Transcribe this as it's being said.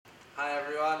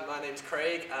everyone, my name's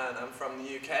Craig and I'm from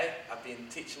the UK. I've been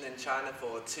teaching in China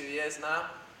for 2 years now.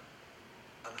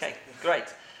 Okay, great.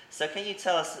 So can you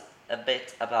tell us a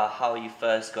bit about how you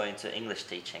first got into English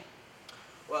teaching?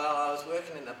 Well, I was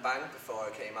working in a bank before I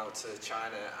came out to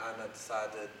China, and I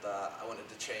decided that I wanted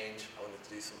to change, I wanted to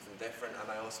do something different,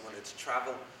 and I also wanted to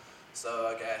travel. So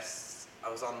I guess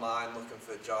I was online looking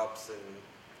for jobs in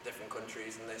different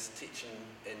countries, and this teaching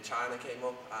in China came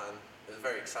up, and it was a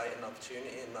very exciting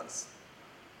opportunity, and that's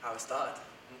how I started.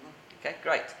 Okay,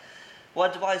 great.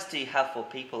 What advice do you have for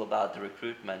people about the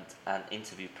recruitment and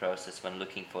interview process when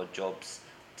looking for jobs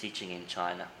teaching in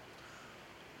China?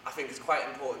 I think it's quite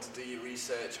important to do your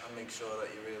research and make sure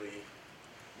that you really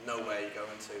know where you're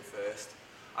going to first.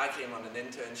 I came on an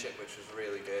internship which was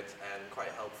really good and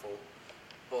quite helpful,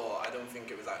 but I don't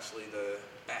think it was actually the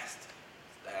best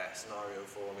scenario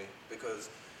for me,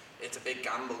 because it's a big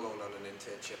gamble going on an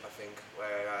internship, I think,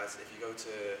 whereas if you go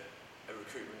to a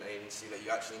recruitment agency that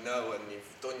you actually know and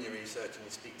you've done your research and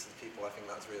you speak to the people, I think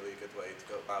that's really a good way to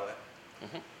go about it.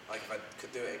 Like if I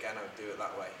could do it again, I would do it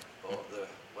that way, but the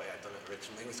way I'd done it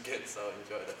originally was good, so I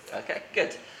enjoyed it. Yeah. Okay,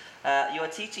 good. You are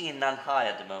teaching in Nanhai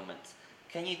at the moment.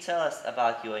 Can you tell us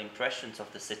about your impressions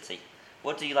of the city?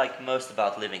 What do you like most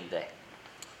about living there?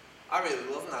 I really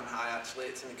love Nanhai actually.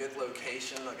 It's in a good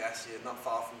location. I guess you're not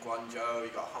far from Guangzhou.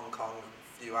 You've got Hong Kong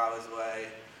a few hours away.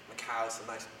 Macau, some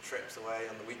nice trips away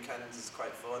on the weekends is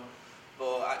quite fun.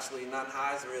 But actually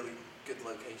Nanhai is a really good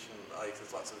location. Like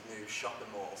there's lots of new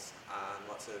shopping malls and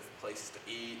lots of places to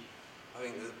eat. I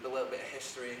think there's a little bit of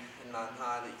history in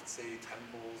Nanhai that you can see,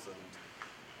 temples, and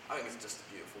I think it's just a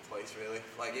beautiful place really.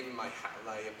 Like even my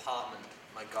apartment,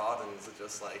 my gardens are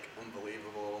just like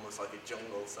unbelievable, almost like a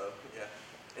jungle, so yeah.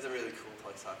 It's a really cool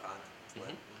place I find to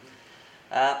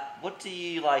live. What do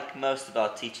you like most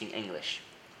about teaching English?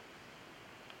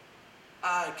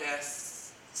 I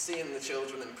guess seeing the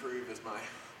children improve is my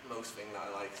most thing that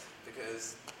I liked,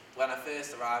 because when I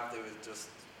first arrived they were just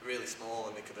really small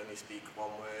and they could only speak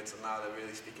one word, and now they're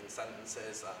really speaking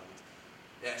sentences, and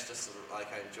yeah, it's just sort of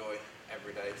like I enjoy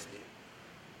every day speaking.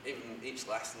 Even each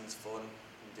lesson's fun,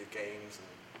 and do games, and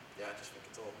yeah, I just think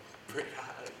it's all pretty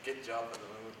good job at the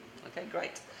moment. Okay,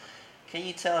 great. Can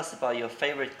you tell us about your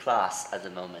favorite class at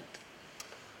the moment?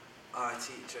 I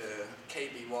teach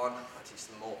KB1. I teach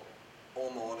them all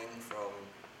morning from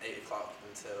 8 o'clock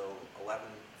until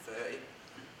 11:30,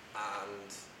 and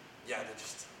yeah, they're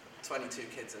just 22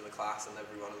 kids in the class, and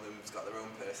every one of them's got their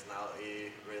own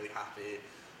personality, really happy.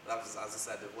 As I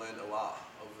said, they've learned a lot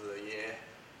over the year,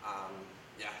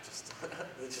 yeah, just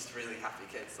they're just really happy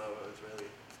kids, so it was really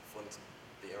fun to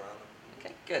be around them.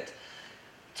 Okay, good.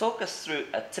 Talk us through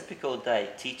a typical day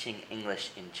teaching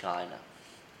English in China.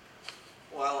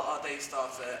 Well, our day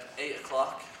starts at 8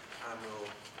 o'clock, and we'll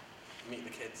meet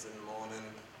the kids in the morning,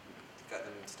 get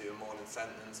them to do a morning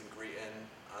sentence and greeting,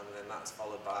 and then that's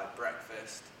followed by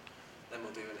breakfast. Then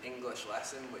we'll do an English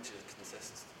lesson, which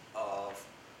consists of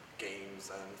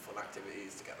games and fun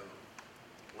activities to get them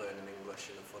learning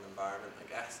English in a fun environment, I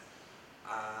guess.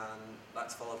 And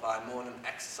that's followed by morning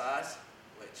exercise,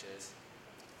 which is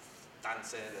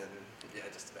dancing and yeah,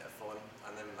 just a bit of fun.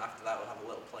 And then after that we'll have a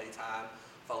little playtime,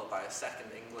 followed by a second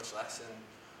English lesson,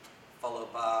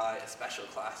 followed by a special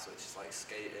class which is like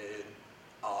skating,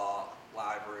 art,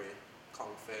 library,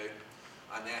 kung fu.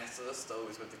 And yeah, so just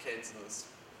always with the kids, and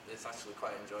it's actually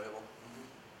quite enjoyable.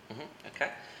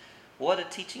 Okay. What are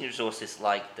teaching resources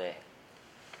like there?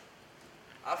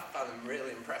 I've found them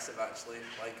really impressive actually.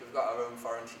 Like we've got our own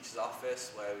foreign teachers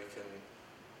office where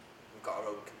we've got our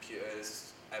own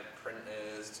computers,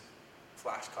 printers,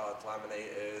 flashcards,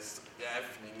 laminators, yeah,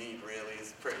 everything you need really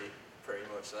is pretty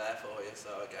much there for you, so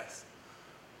I guess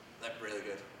they're really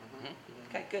good.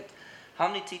 Okay, good. How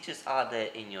many teachers are there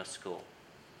in your school?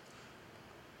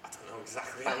 I don't know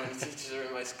exactly how many teachers are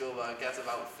in my school, but I guess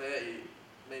about 30,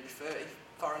 maybe 30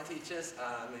 foreign teachers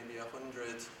and maybe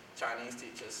 100 Chinese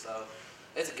teachers, so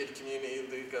it's a good community.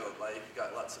 We've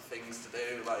got lots of things to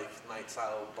do, like nights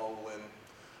out, bowling,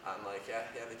 and yeah,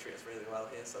 they treat us really well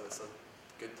here, so it's a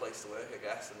good place to work, I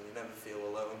guess, and you never feel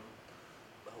alone.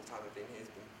 The whole time I've been here has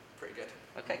been pretty good.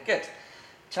 Okay, good.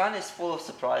 China is full of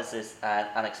surprises and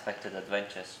unexpected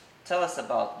adventures. Tell us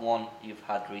about one you've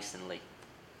had recently.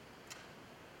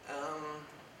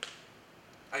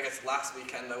 I guess last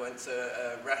weekend I went to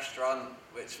a restaurant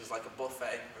which was like a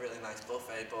buffet, a really nice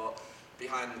buffet, but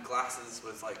behind the glasses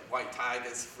was like white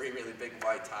tigers, 3 really big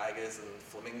white tigers, and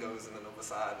flamingos on another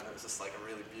side, and it was just like a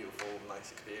really beautiful,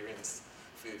 nice experience.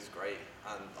 Food is great,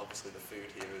 and obviously the food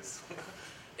here is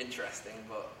interesting,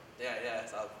 but yeah,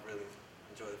 so I really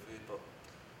enjoy the food, but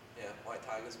yeah, white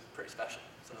tigers are pretty special.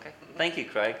 So. Okay. Thank you,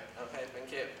 Craig. Okay,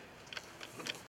 thank you.